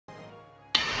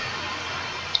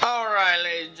Alright,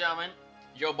 ladies and gentlemen,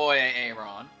 your boy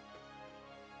A-Aron.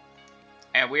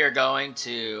 And we are going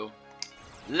to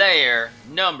layer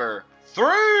number 3!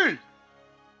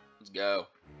 Let's go.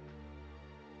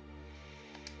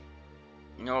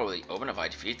 No, will they open if I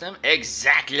defeat them?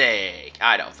 Exactly!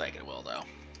 I don't think it will, though.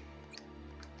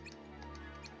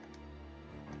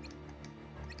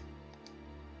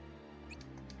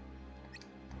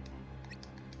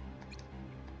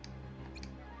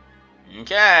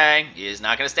 Okay, he's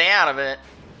not gonna stay out of it.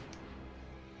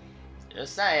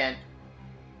 Just saying.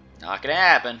 Not gonna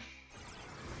happen.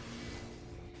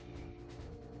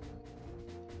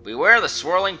 Beware the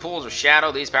swirling pools of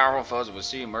shadow. These powerful foes will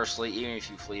pursue you mercilessly even if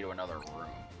you flee to another room.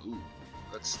 Ooh,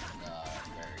 that's not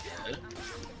very good.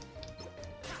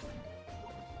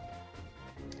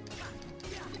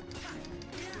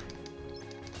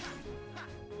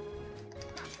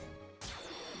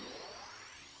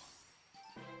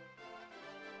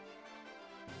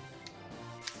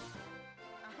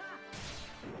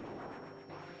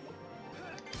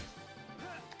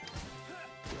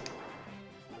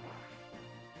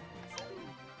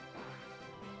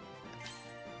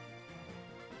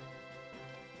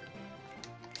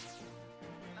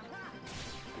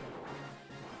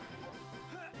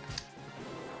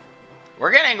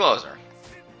 We're getting closer.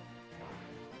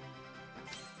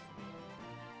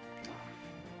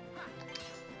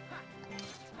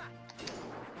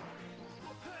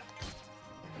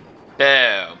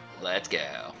 Boom. Let's go.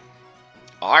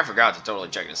 Oh, I forgot to totally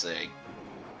check to see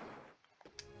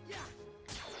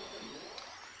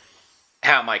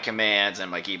how my commands and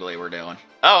my Keyblade were doing.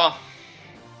 Oh well.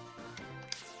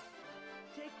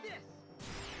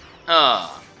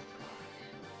 Oh.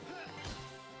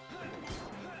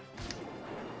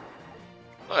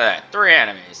 Look at that, 3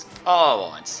 enemies, all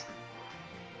at once.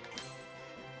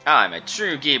 I'm a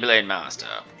true Keyblade master.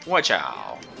 Watch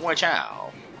out, watch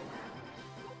out.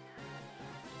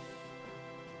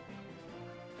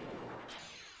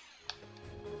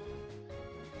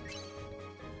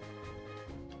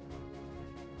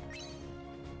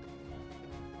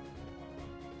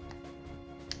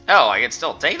 Oh, I can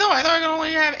still take them? I thought I could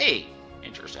only have 8.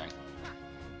 Interesting.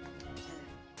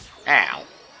 Ow,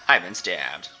 I've been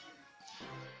stabbed.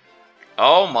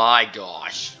 Oh my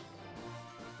gosh.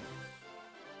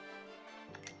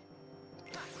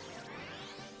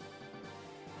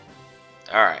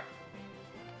 Alright.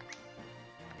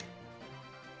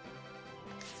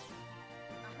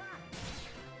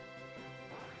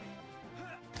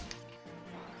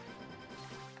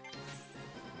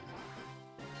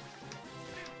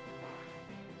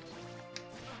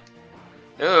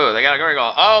 Ooh, they got a great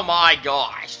goal. Oh my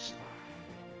gosh.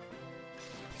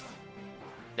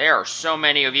 There are so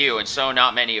many of you and so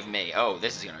not many of me. Oh,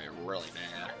 this is going to be really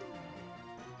bad.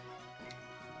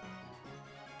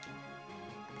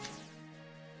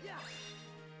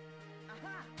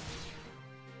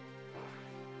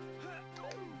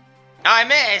 I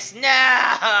missed!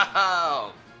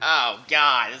 No! Oh,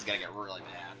 God. This is going to get really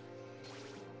bad.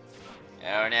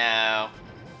 Oh, no.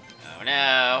 Oh,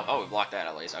 no. Oh, we blocked that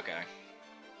at least. Okay.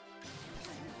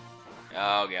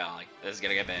 Oh, God. This is going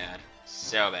to get bad.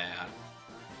 So bad.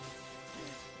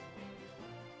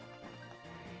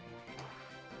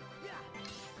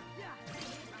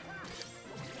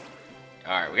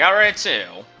 Alright, we got rid of 2.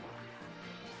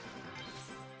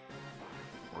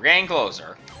 We're getting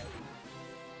closer.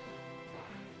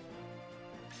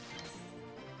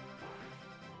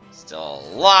 Still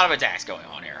a lot of attacks going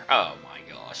on here. Oh my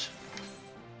gosh.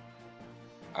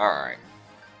 Alright.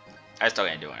 I still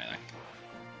can't do anything.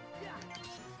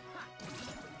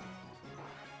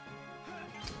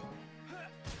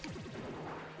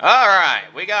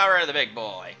 Alright, we got rid of the big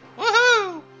boy.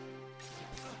 Woohoo!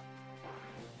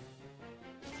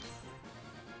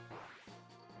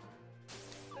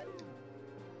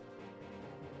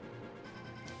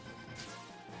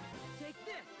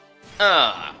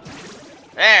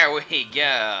 There we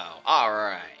go.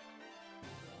 Alright.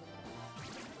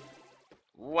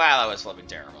 Wow, that was flipping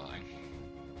terrifying.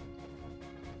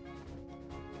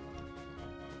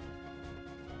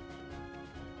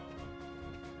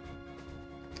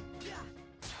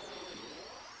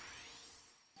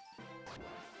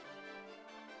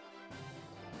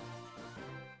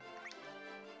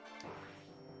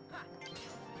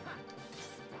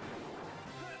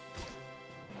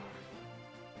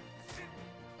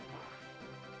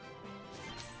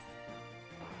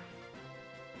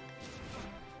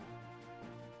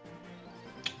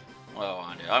 Oh,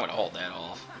 I'm gonna hold that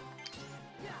off.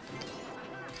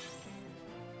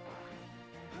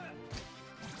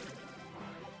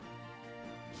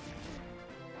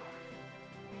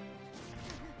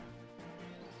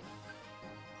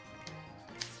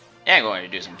 am going to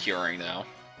do some curing, though.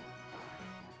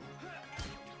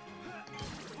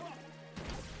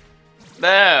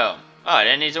 Boom! Oh, I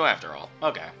didn't need to after all.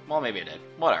 Okay, well, maybe I did.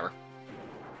 Whatever.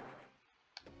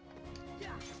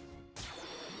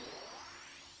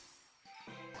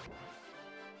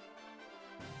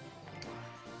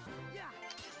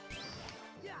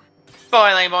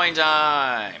 Boiling point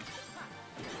time!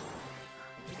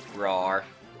 Roar.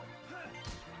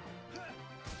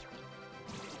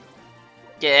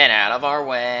 Get out of our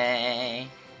way.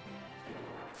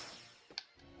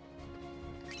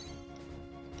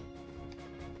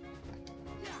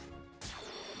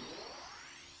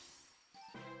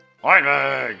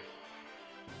 Lightning!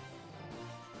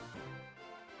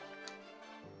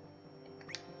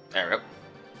 There we go.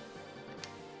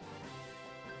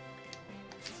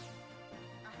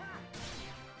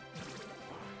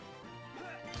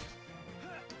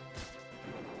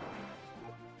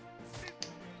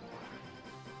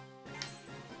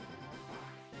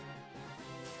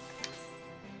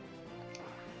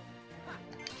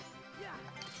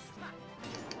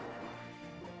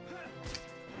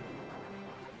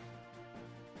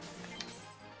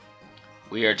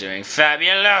 We are doing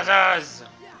fabulosos!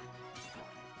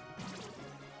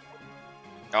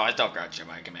 Oh, I still got you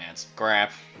my commands.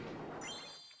 Crap.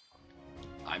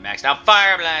 I maxed out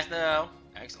Fire Blast though.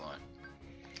 Excellent.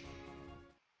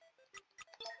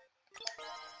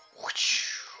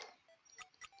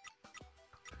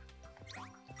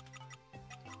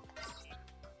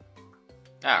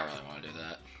 I don't really want to do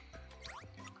that.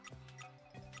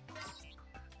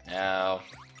 No.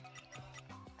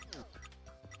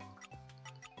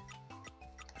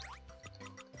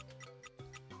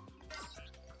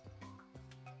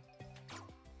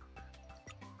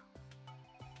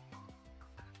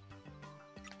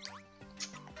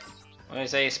 What did I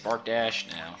say? Spark Dash?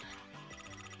 No.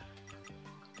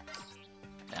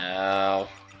 No.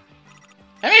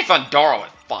 I made Thundara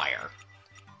with fire.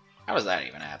 How does that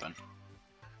even happen?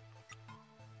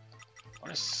 What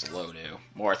does slow do?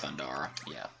 More Thundara.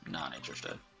 Yeah, not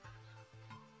interested.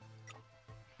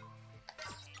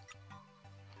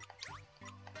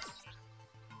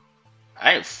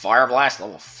 I have Fire Blast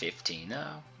level 15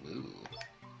 though. Ooh.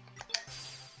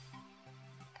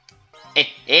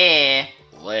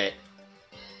 Lit.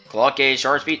 Clock gauge,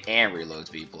 charge speed, and reload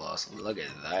speed plus. Look at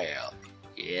that.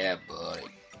 Yeah, buddy.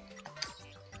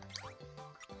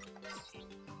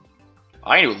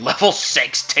 I need level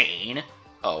 16.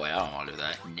 Oh wait, I don't want to do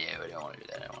that. No, I don't want to do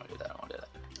that. I don't want to do that. I don't want to do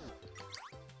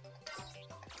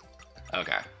that.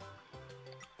 Okay.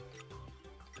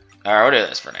 Alright, we'll do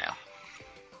this for now.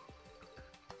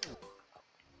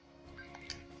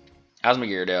 How's my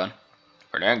gear doing?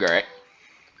 We're doing great.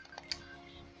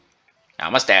 How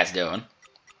my stats doing?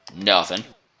 Nothing.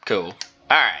 Cool.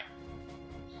 Alright.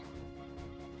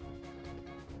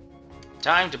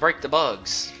 Time to break the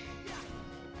bugs.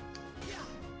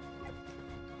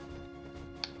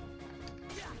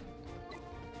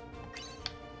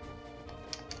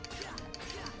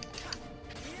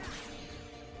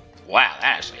 Wow,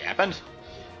 that actually happened.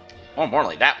 More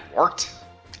importantly, that worked.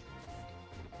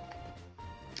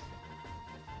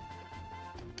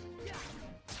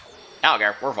 I don't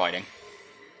care, we're fighting.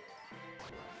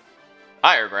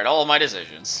 I regret all of my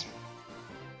decisions.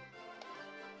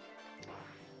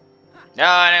 No,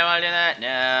 I didn't want to do that.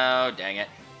 No, dang it.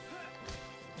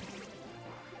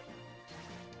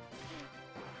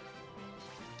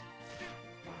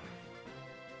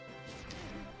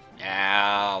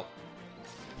 Ow.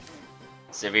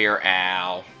 Severe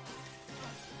ow.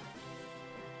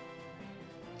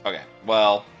 Okay,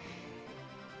 well.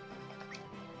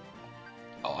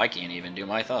 Oh, I can't even do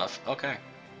my stuff. Okay.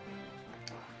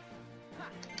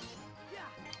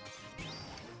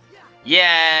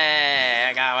 Yeah,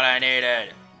 I got what I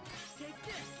needed.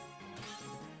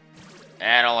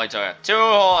 And only took out 2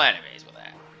 whole enemies with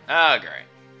that. Oh, great.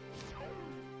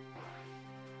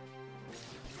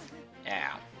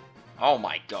 Ow. Oh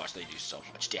my gosh, they do so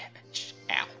much damage.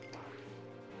 Ow.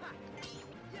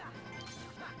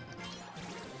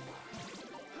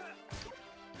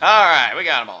 Alright, we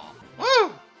got them all.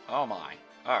 Woo! Oh my.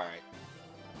 Alright.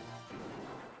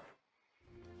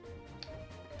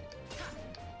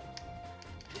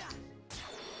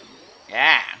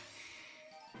 Yeah.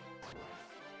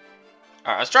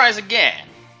 Alright, let's try this again.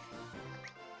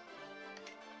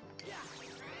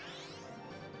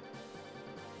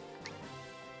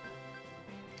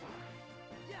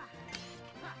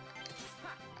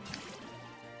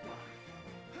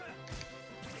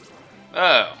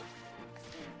 Oh.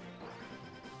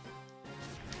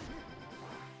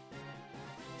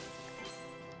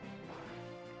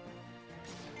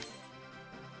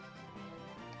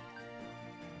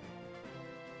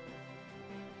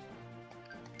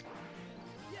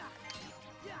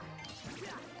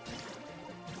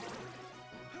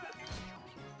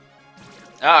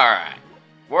 Alright.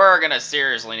 We're gonna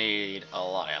seriously need a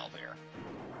lot of help here.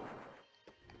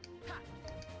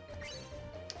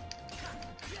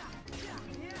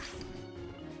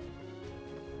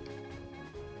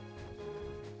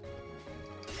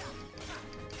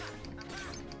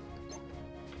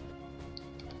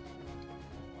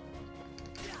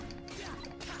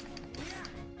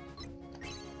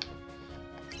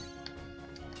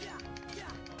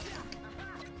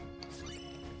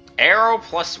 Arrow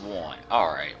 +1.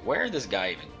 Alright, where did this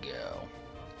guy even go?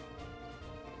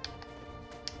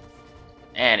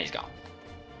 And he's gone.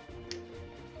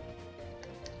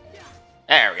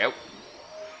 There we go.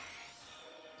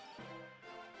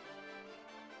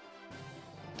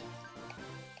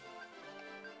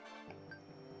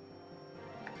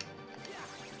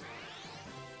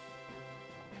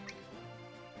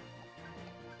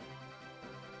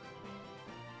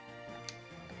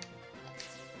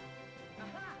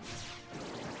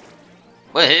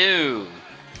 Woohoo!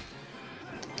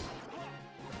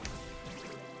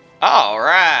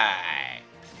 Alright!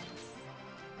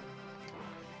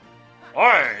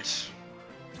 Alright!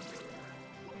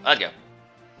 Let's go.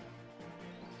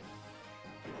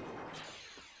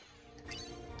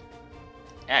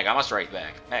 Yeah, I got my strength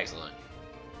back. Excellent.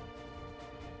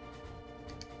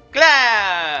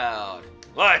 Cloud!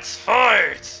 Let's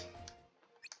fight!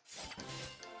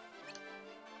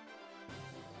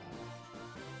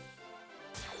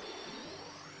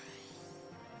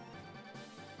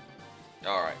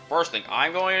 Alright, first thing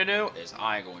I'm going to do is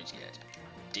I'm going to get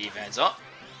defense up.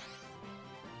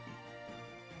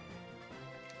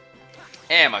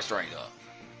 And my strength up.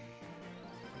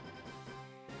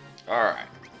 Alright.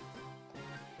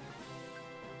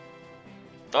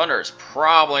 Thunder is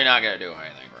probably not going to do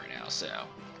anything right now, so.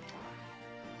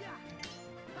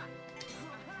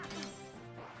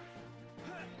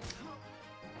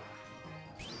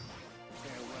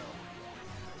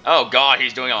 Oh god,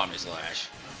 he's doing Omni Slash.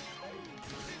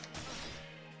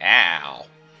 Ow.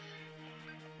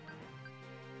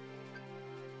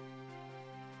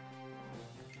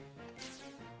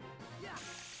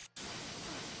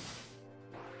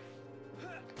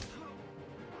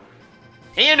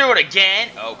 He can do it again?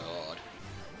 Oh god.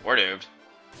 We're doomed.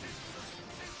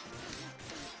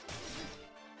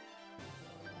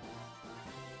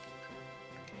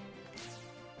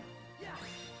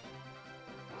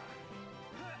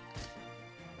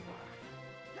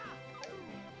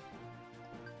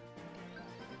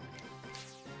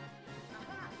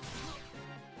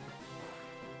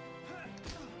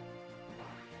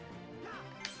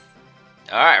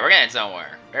 Alright, we're getting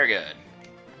somewhere. Very good.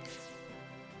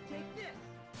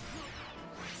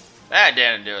 That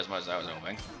didn't do as much as I was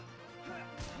hoping.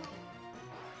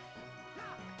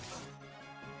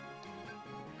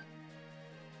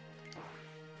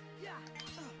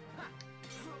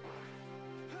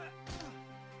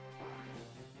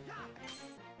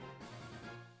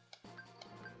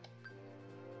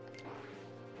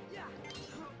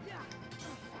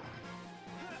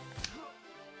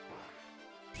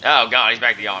 Oh god, he's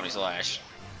back to the Omni Slash.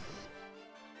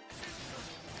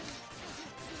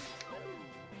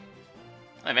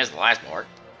 I missed the last part.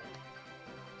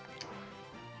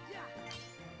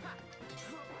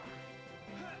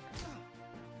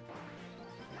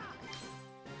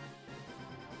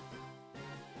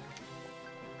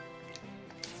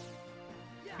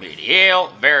 Need to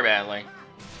heal very badly.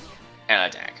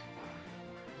 And attack.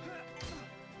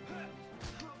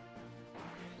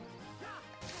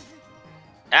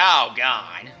 Oh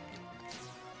god.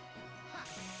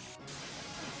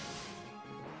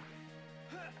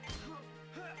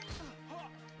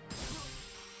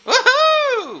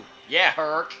 Woohoo! Yeah,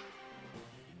 Herc.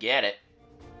 Get it.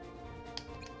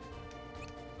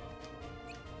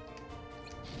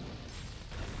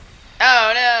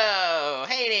 Oh no!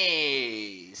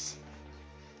 Hades!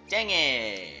 Dang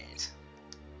it!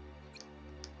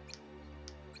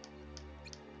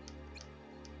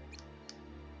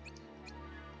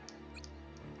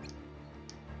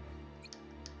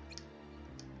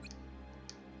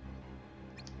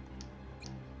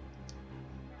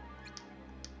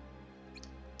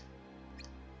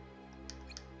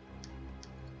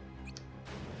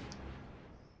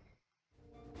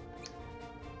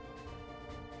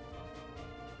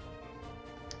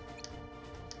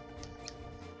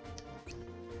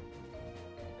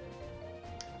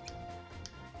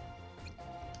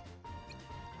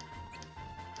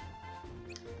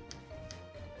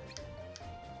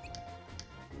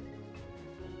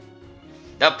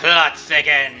 The plot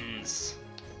thickens!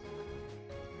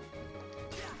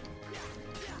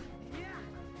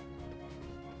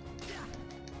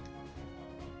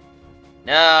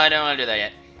 No, I don't want to do that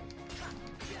yet.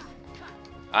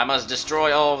 I must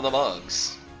destroy all of the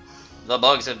bugs. The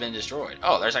bugs have been destroyed.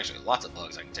 Oh, there's actually lots of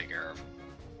bugs I can take care of.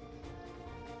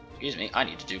 Excuse me, I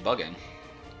need to do bugging.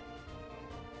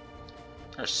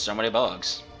 There's so many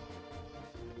bugs.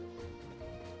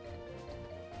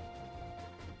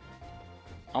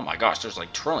 Oh my gosh, there's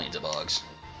like trillions of bugs.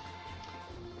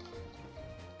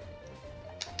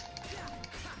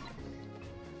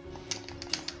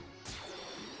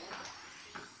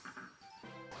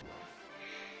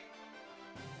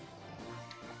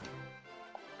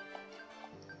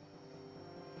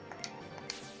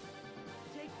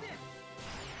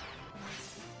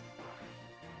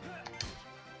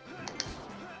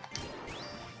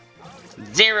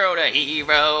 Zero to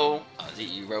hero, a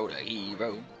 0 to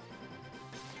hero.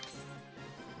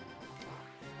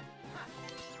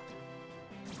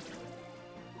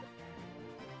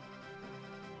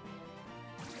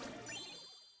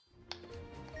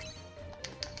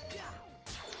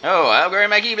 Oh, I upgrade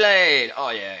my Keyblade! Oh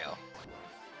yeah.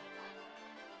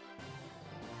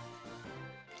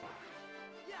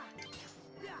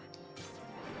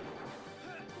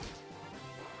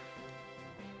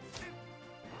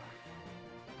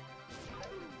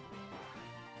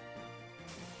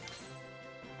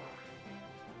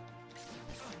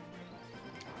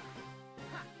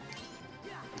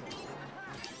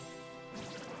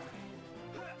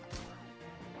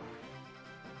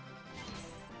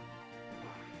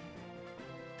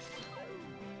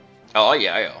 Oh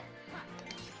yeah.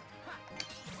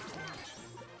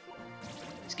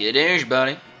 Let's get in,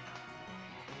 buddy.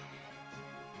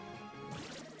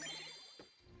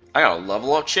 I gotta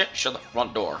level up shit. Shut the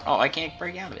front door. Oh, I can't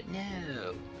break out of it.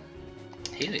 No.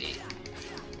 Hey.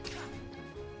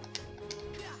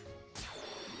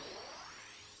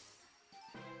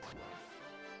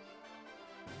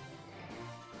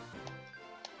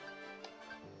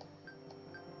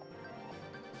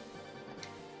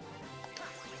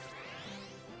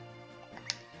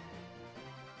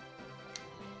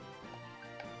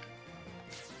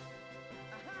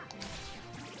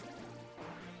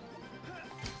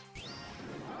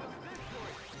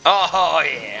 Oh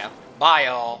yeah. Bye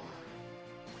all.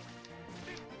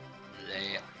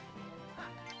 Yeah.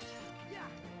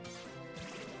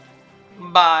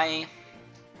 Bye.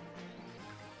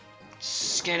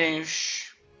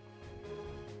 Skittish.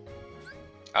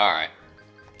 Alright.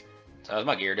 So how's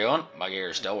my gear doing? My gear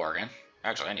is still working.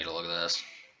 Actually, I need to look at this.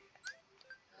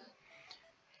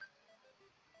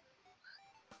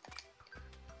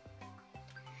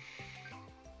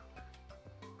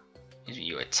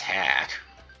 You attack.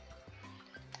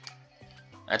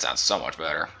 That sounds so much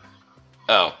better.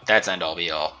 Oh, that's end all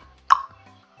be all.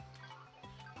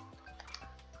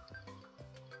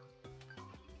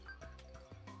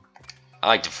 I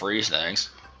like to freeze things.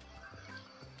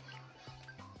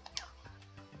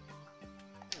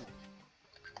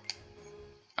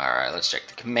 Alright, let's check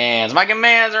the commands. My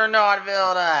commands are not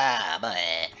filled up, but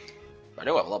I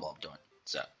do have a level up doing.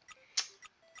 So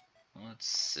let's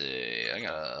see. I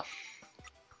gotta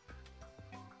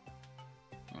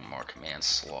one more command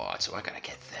slot, so I gotta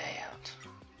get that.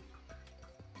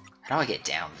 How do I get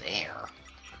down there?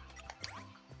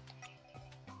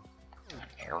 An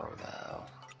arrow though.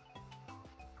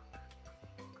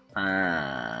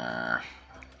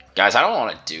 Guys, I don't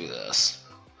want to do this.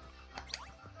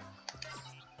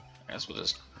 I guess we'll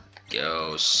just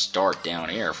go start down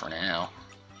here for now.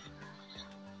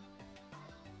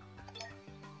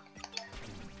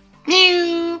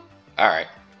 Alright.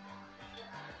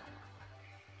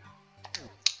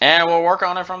 And we'll work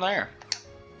on it from there.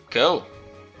 Cool.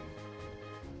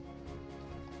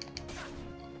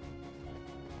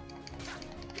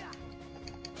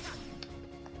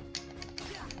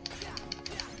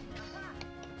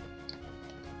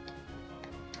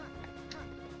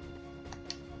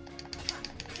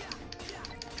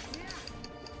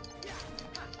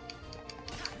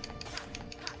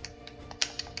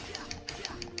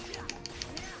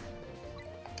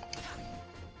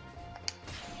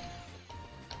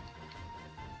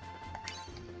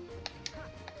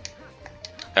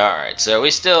 Alright, so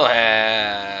we still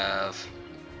have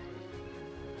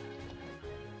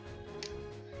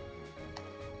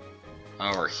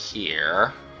over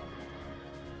here.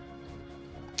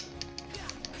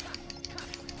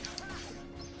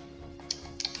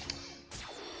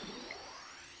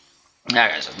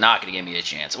 That guy's just not going to give me a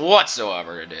chance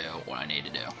whatsoever to do what I need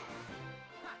to do.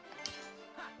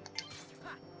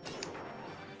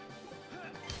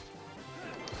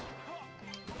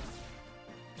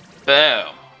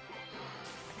 Boom.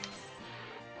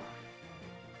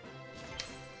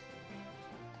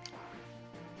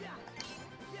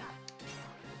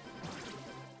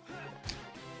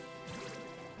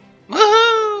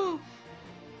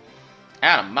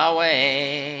 Out of my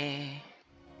way.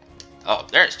 Oh,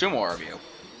 there's 2 more of you.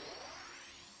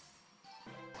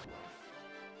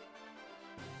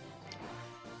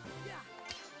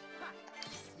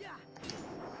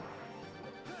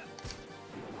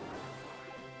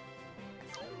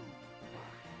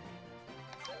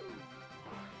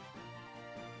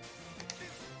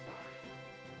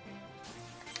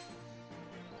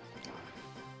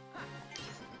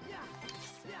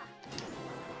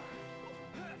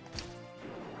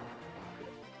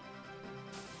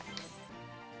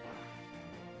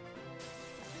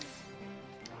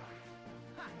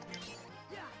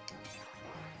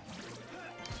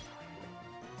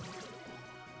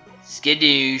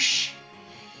 Skadoosh.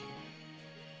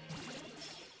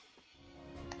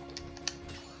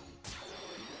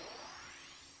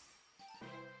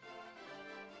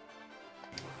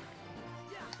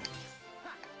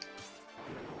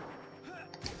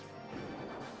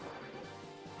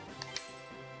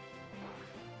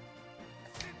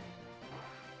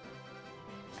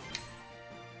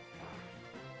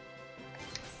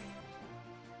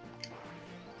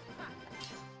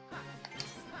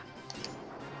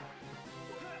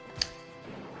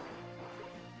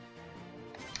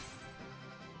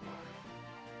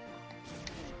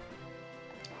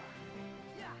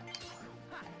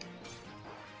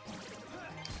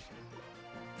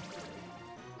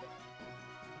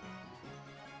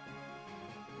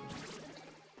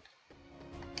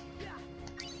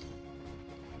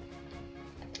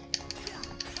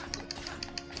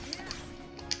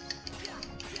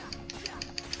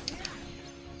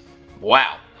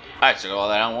 Wow. I took all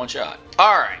that on one shot.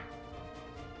 Alright.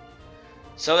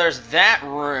 So there's that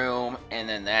room, and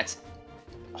then that's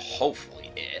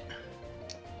hopefully it.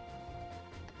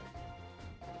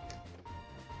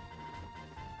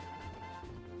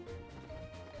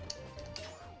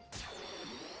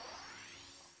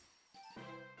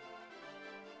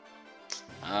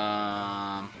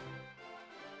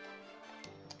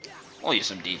 We'll use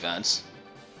some defense.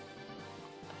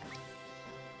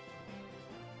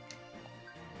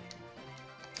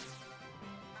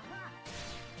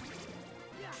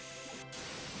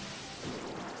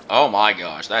 Oh my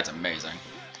gosh, that's amazing.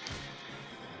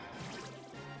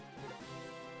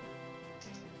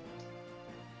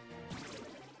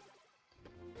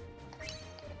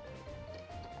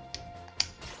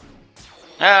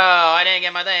 Oh, I didn't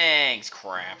get my things.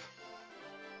 Crap.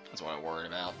 That's what I worried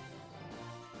about.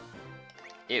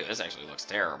 Ew, this actually looks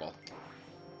terrible.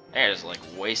 I just like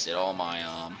wasted all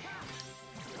my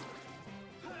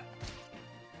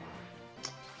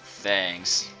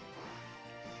things.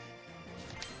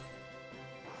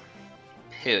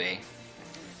 Hooey.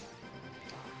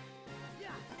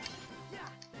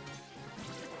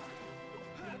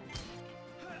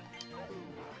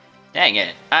 Dang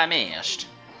it, I missed.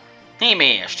 He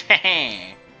missed.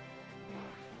 Heh.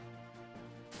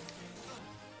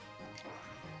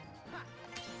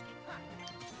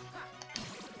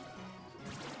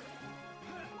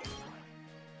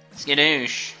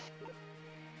 Skadoosh.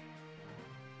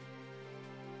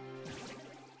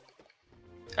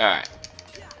 Alright.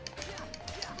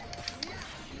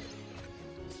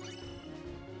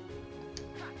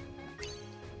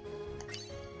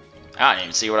 I didn't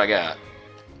even see what I got.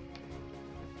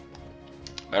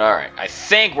 But alright, I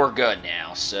think we're good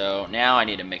now. So now I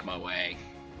need to make my way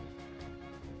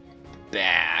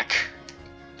back.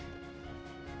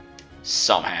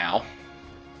 Somehow.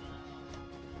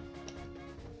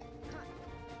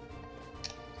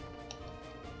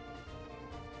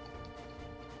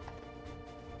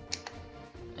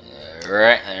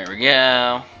 Alright, there we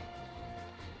go.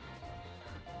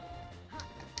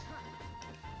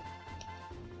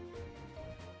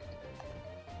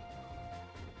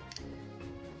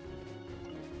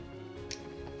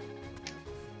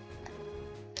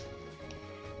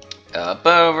 Up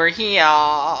over here.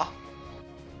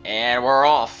 And we're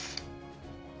off.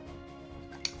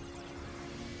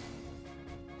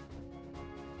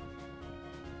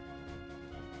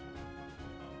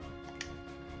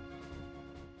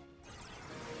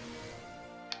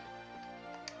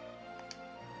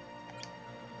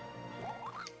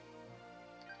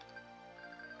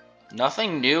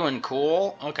 Nothing new and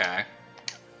cool? Okay.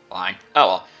 Fine. Oh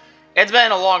well. It's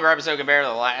been a longer episode compared to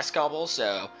the last couple,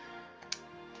 so...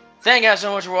 Thank you guys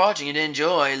so much for watching and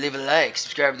enjoy. Leave a like,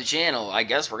 subscribe to the channel. I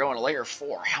guess we're going to layer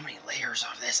 4. How many layers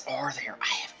of this are there? I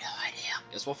have no idea.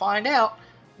 Guess we'll find out.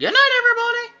 Good night,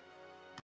 everybody!